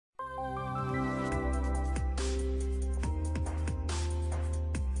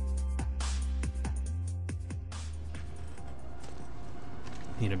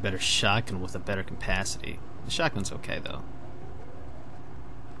Need a better shotgun with a better capacity. The shotgun's okay though.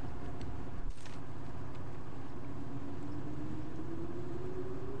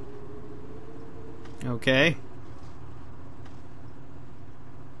 Okay.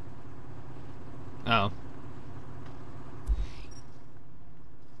 Oh.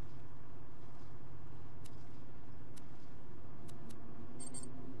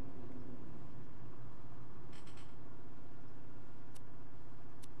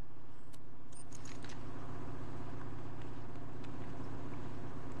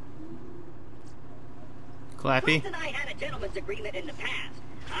 Clappy. Chris and I had a gentleman's agreement in the past.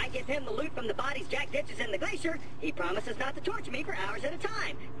 I give him the loot from the bodies Jack ditches in the glacier. He promises not to torture me for hours at a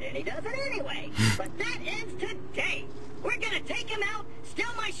time. Then he does it anyway. But that ends today. We're gonna take him out, steal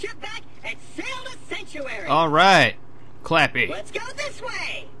my ship back, and sail to Sanctuary. All right, Clappy. Let's go this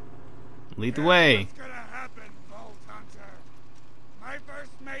way. Lead the way. What's gonna happen, Bolt Hunter? My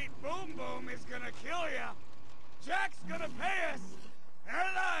first mate, Boom Boom, is gonna kill ya. Jack's gonna pay us,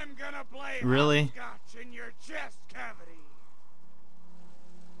 and I'm gonna play Really? hopscotch in your chest cavity.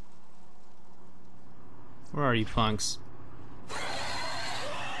 Where are you, punks?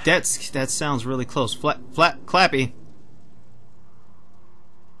 That sounds really close. Clappy.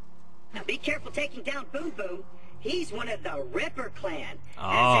 Now be careful taking down Boom Boom. He's one of the Ripper clan.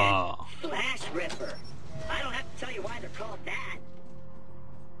 Oh. As in Flash Ripper. I don't have to tell you why they're called that.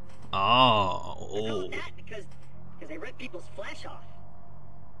 They're Oh. called that because they rip people's flesh off.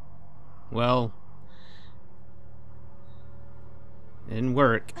 Well, it didn't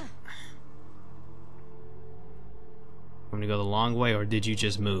work. I'm gonna go the long way, or did you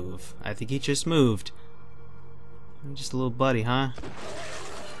just move? I think he just moved. I'm just a little buddy, huh?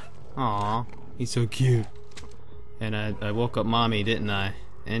 Aw, he's so cute. And I woke up mommy, didn't I?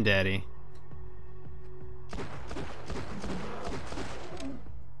 And daddy.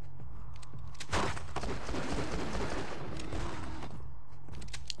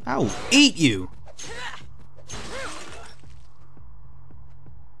 I'll eat you!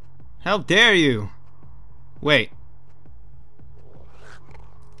 How dare you! Wait.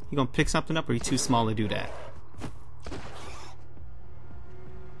 You gonna pick something up, or are you too small to do that?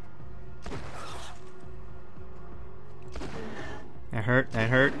 That hurt, that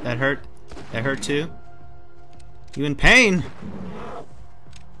hurt, that hurt. That hurt too. You in pain? You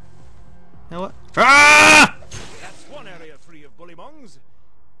know what? Ah! That's one area free of bullymongs.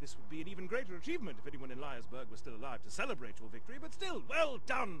 This would be an even greater achievement if anyone in Liarsburg was still alive to celebrate your victory, but still, well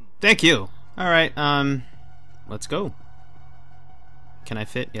done! Thank you. Alright, let's go. Can I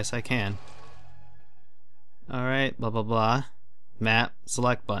fit? Yes, I can. Alright, blah blah blah. Map,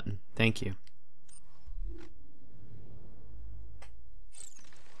 select button. Thank you.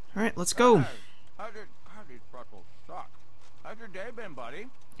 Alright, let's go. How did Freckles suck? How's your day been, buddy?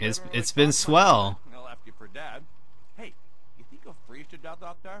 It's been swell. I left you for dead. Hey, you think you'll freeze to death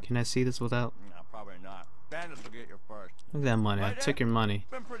out there? Can I see this without? No, probably not. Bandits will get you first. Look at that money. I took your money.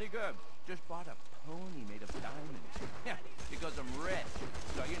 Been pretty good. Just bought a pony made of diamonds. Yeah, because I'm rich.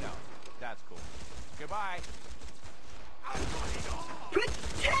 So you know, that's cool. Goodbye.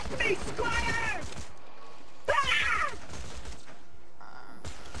 Protect me, Squire! Ah!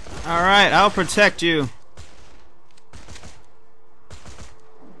 Alright, I'll protect you.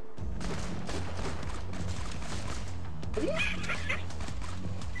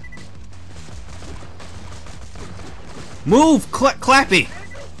 Move, Clappy!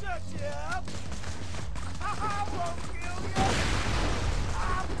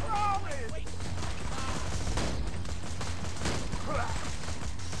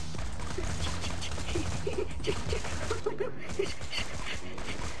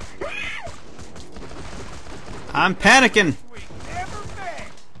 I'm panicking.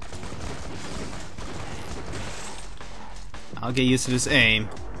 I'll get used to this aim.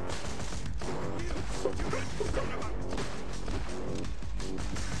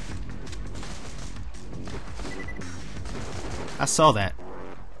 I saw that.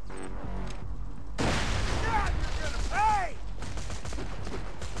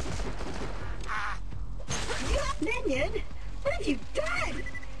 Minion, what have you done?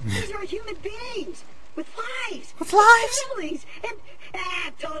 These are human beings with lives. With lives? Families.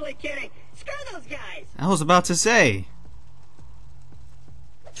 And totally kidding. Screw those guys. I was about to say.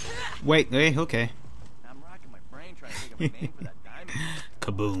 Wait, hey, okay. I'm racking my brain trying to think of a name for that diamond.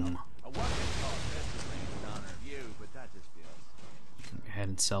 Kaboom. I was going to call it Christmas ring in honor of you, but that just feels... Go ahead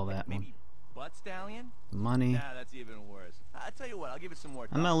and sell that one. Maybe Butt Stallion? Money. Nah, that's even worse. I'll tell you what, I'll give it some more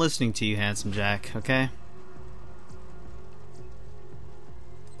time. I'm not listening to you, Handsome Jack, okay?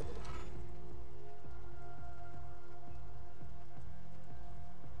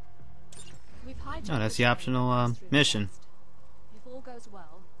 Oh, that's the optional mission. If all goes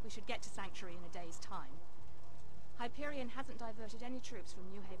well, we should get to Sanctuary in a day's time. Hyperion hasn't diverted any troops from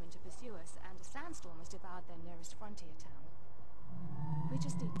New Haven to pursue us, and a sandstorm has devoured their nearest frontier town. We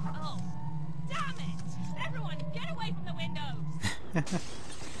just need... Oh, damn it! Everyone, get away from the windows!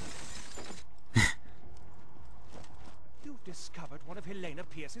 You've discovered one of Helena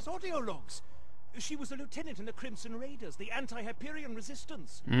Pierce's audio logs. She was a lieutenant in the Crimson Raiders, the anti-Hyperion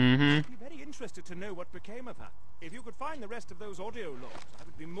resistance. I'd be very interested to know what became of her. If you could find the rest of those audio logs, I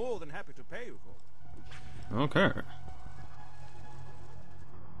would be more than happy to pay you for them. Okay.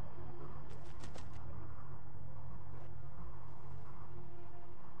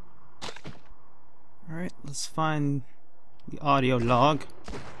 Alright, let's find the audio log.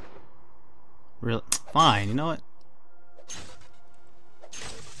 Real fine, you know what?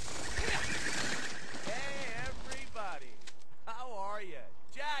 Hey, everybody. How are you?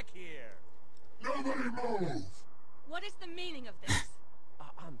 Jack here. Nobody move! What is the meaning of this?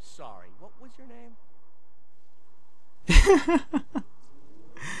 I'm sorry. What was your name?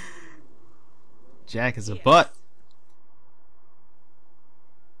 Jack is a butt.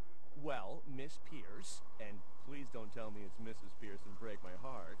 Well, Miss Pierce, and please don't tell me it's Mrs. Pierce and break my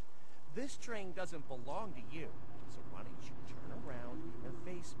heart, this train doesn't belong to you. So why don't you turn around and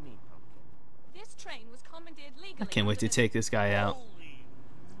face me, Pumpkin? This train was commandeered legally. I can't wait to take this guy out. Holy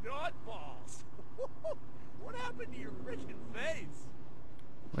nutballs! What happened to your freaking face?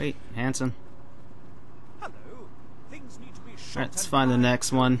 Wait, Hanson. Hello. Things need to be shot. Alright, let's and find the fired.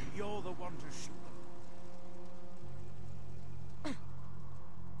 next one. You're the one to shoot them.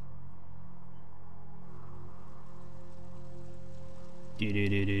 Do do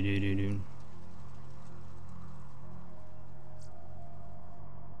do do do do do.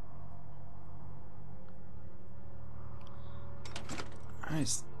 Alright,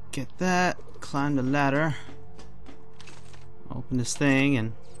 let's get that. Climb the ladder. Open this thing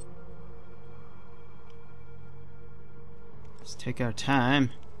and let's take our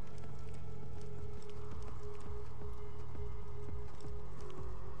time.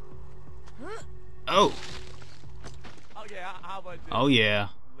 Oh! Oh yeah, how about this? Oh yeah.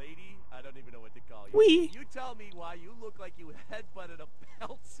 Lady, I don't even know what to call you. Wee. You tell me why you look like you headbutted a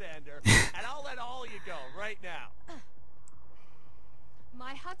belt sander, and I'll let all you go right now.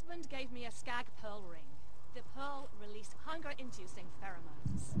 My husband gave me a skag pearl ring. The pearl released hunger-inducing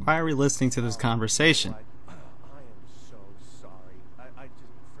pheromones. Why are we listening to this conversation? I am so sorry. I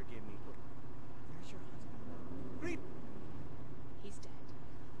just forgive me. Where's your husband now? Reed. He's dead.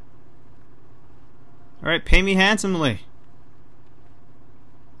 Alright, pay me handsomely.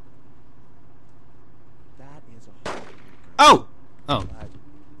 That is a Oh! Oh.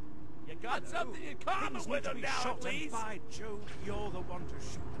 You got something in common with him now, at least. Joe, you're the one to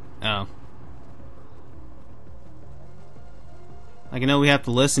shoot. Oh. Like, I know we have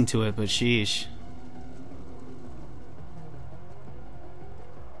to listen to it, but sheesh.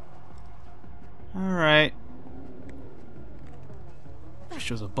 Alright. Wish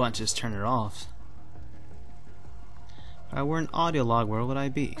there was a button to just turn it off. If I were an audio log, where would I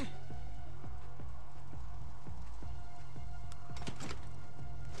be?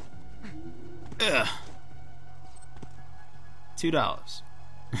 Ugh. $2.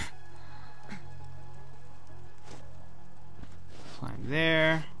 Climb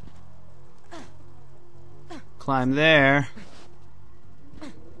there. Climb there.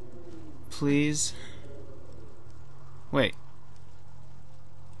 Please. Wait.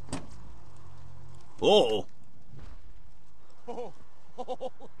 Oh! Oh,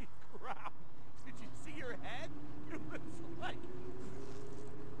 holy crap! Did you see your head? It was like...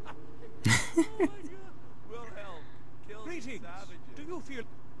 oh my god! Wilhelm, kill these Greetings. savages. Do you feel...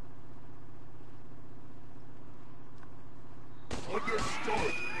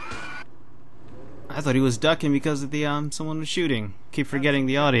 Understood! I thought he was ducking because of the someone was shooting. Keep forgetting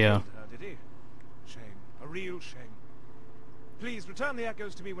the audio. Did he? Shame. A real shame. Please return the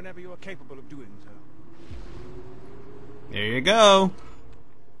echoes to me whenever you are capable of doing so. There you go.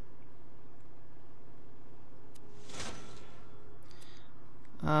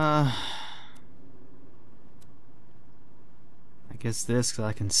 I guess this, 'cause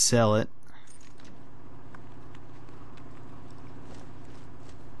I can sell it.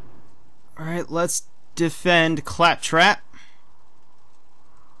 Alright, let's defend Claptrap.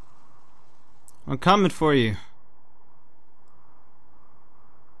 I'm coming for you.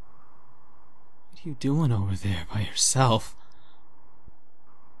 What are you doing over there by yourself?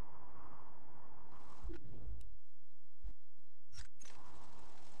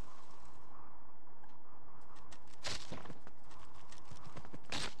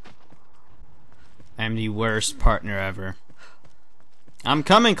 I'm the worst partner ever. I'm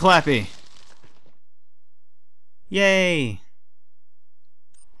coming, Clappy! Yay!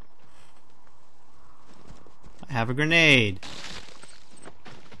 I have a grenade.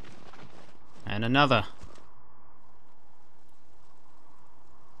 And another.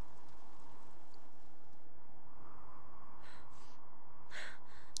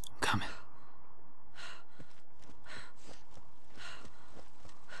 I'm coming.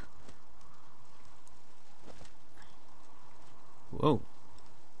 Whoa.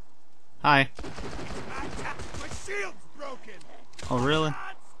 Hi. My shield's broken. Oh, really?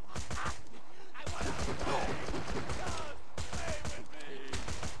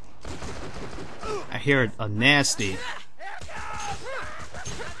 I hear a nasty.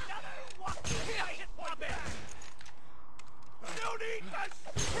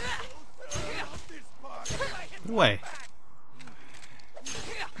 No way.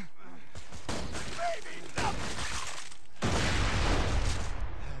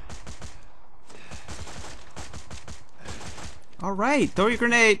 All right, throw your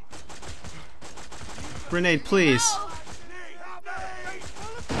grenade. Grenade, please.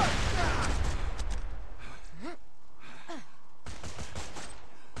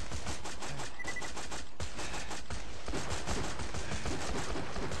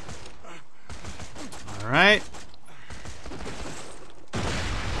 All right.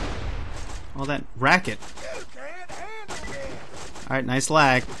 All that racket. All right, nice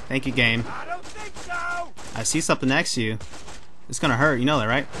lag. Thank you, game. I don't think so. I see something next to you. It's gonna hurt. You know that,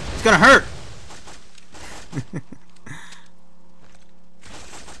 right? It's gonna hurt.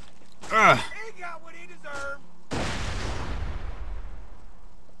 Ugh. He got what he deserved.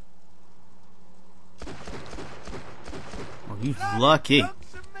 Oh, you lucky.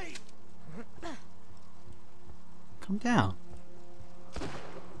 Lumps of meat. Come down.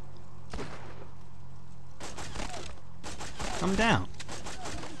 Come down.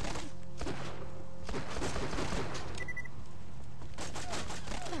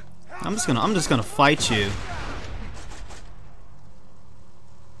 I'm just gonna fight you.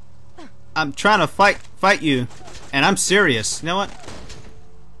 I'm trying to fight you, and I'm serious. You know what?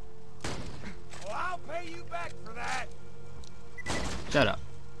 Well, I'll pay you back for that. Shut up.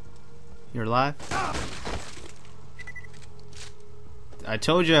 You're alive? I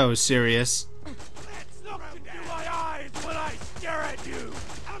told you I was serious. Look into my eyes when I stare at you.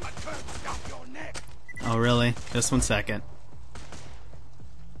 I'm gonna stop your neck. Oh, really? Just 1 second.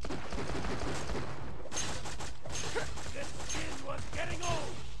 This skin was getting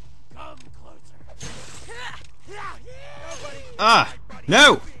old. Come closer. Ah!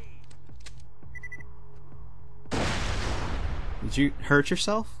 No! Did you hurt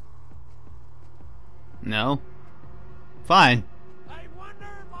yourself? No. Fine. I wonder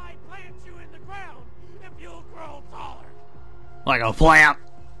if I plant you in the ground if you'll grow taller. Like a plant.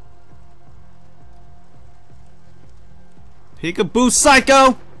 Peekaboo,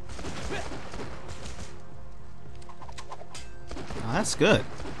 psycho! Oh, that's good.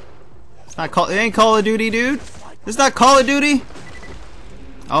 It's not it ain't Call of Duty, dude. It's not Call of Duty.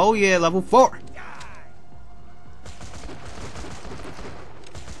 Oh yeah, level 4.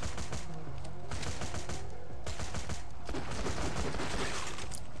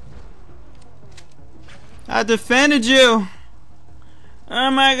 I defended you.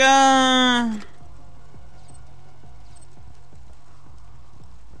 Oh my god.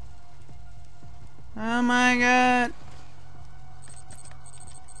 Oh my god.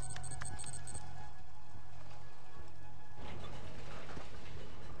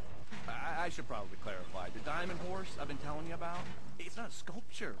 I should probably clarify. The diamond horse I've been telling you about, it's not a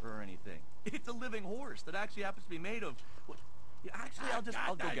sculpture or anything. It's a living horse that actually happens to be made of... Well, yeah, actually,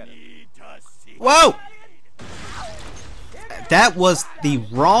 I'll go get it. Whoa! That was the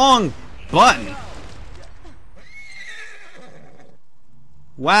wrong button.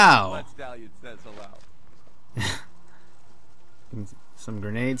 Wow. That stallion says hello. Some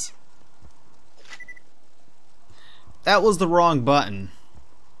grenades. That was the wrong button.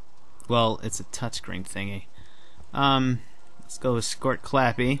 Well, it's a touchscreen thingy. Let's go escort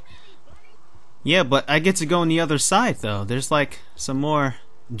Clappy. Yeah, but I get to go on the other side though. There's like some more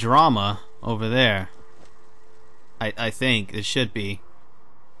drama over there. I think it should be.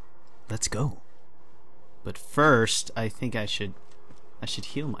 Let's go. But first, I think I should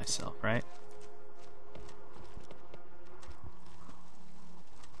heal myself, right?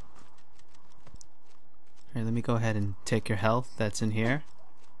 Here, let me go ahead and take your health that's in here.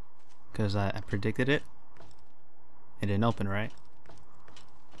 Because I predicted it. It didn't open, right?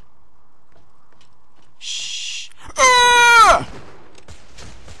 Shh. Ah!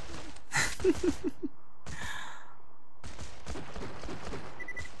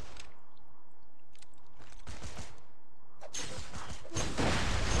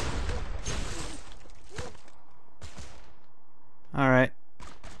 Alright.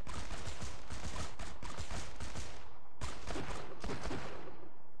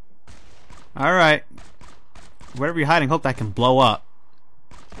 Alright. Wherever you're hiding, hope that can blow up.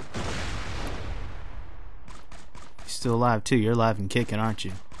 You're still alive too. You're alive and kicking, aren't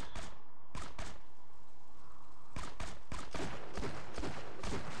you?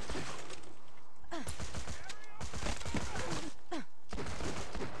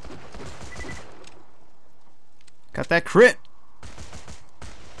 Got that crit.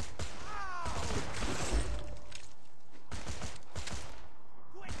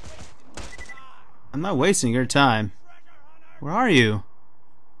 I'm not wasting your time. Where are you?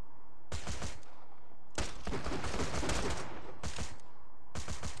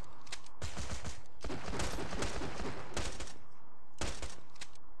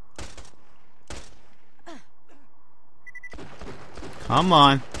 Come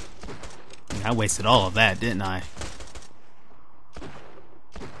on. I wasted all of that, didn't I?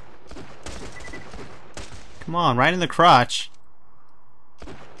 Come on, right in the crotch.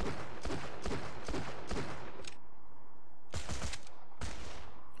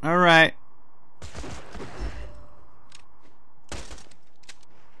 Alright.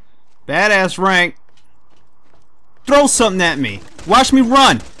 Badass rank. Throw something at me. Watch me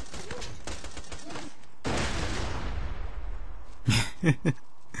run.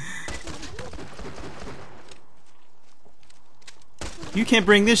 You can't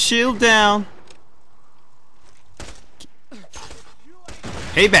bring this shield down.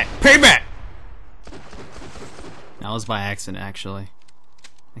 Payback! Payback! That was by accident, actually.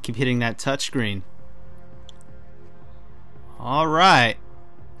 I keep hitting that touchscreen. Alright.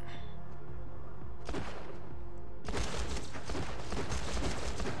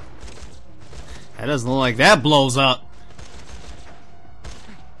 That doesn't look like that blows up.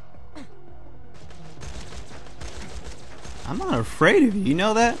 I'm not afraid of you, you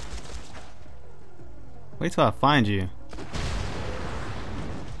know that? Wait till I find you.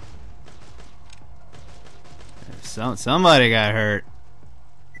 Somebody got hurt.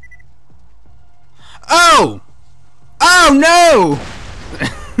 Oh! Oh no!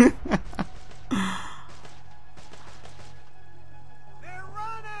 They're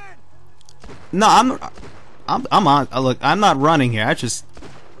running! No, I'm on. Look, I'm not running here.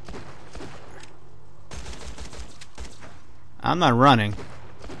 I'm not running.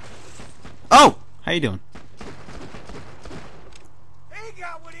 Oh! How you doing? He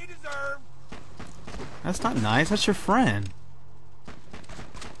got what he deserved. That's not nice. That's your friend.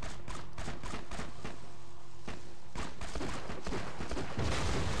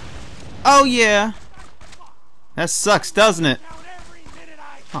 Oh yeah. That sucks, doesn't it? Count every minute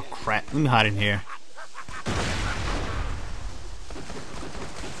I Oh crap. Let me hide in here.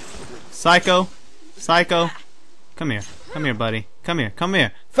 Psycho. Psycho. Come here. Come here, buddy. Come here. Come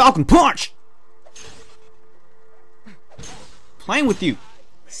here. Falcon punch! Playing with you.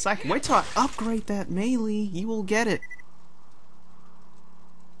 Psycho. Wait till I upgrade that melee. You will get it.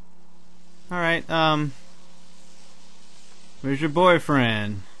 Alright, where's your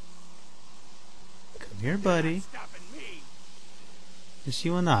boyfriend? Come here, buddy. stopping me. Just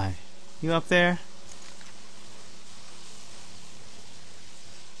you and I. You up there?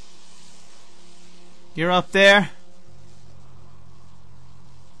 You're up there?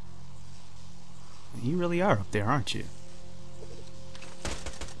 You really are up there, aren't you?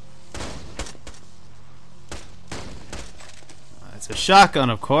 It's a shotgun,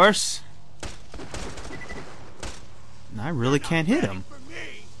 of course. And I really can't hit him. For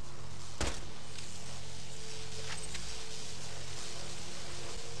me.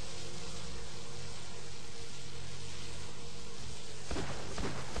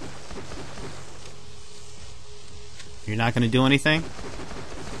 You're not going to do anything?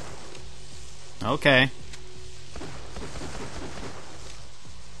 Okay.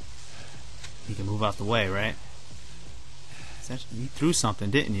 You can move out the way, right? You threw something,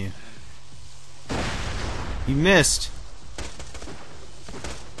 didn't you? You missed.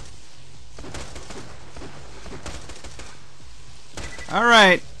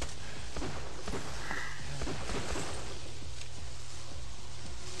 Alright.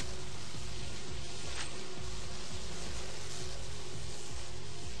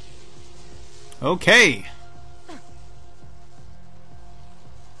 Okay.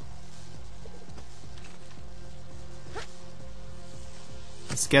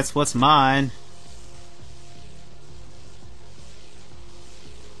 Let's guess what's mine.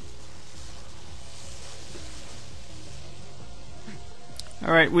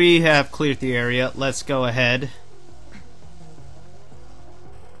 Alright, we have cleared the area. Let's go ahead.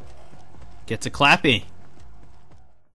 Get to Clappy.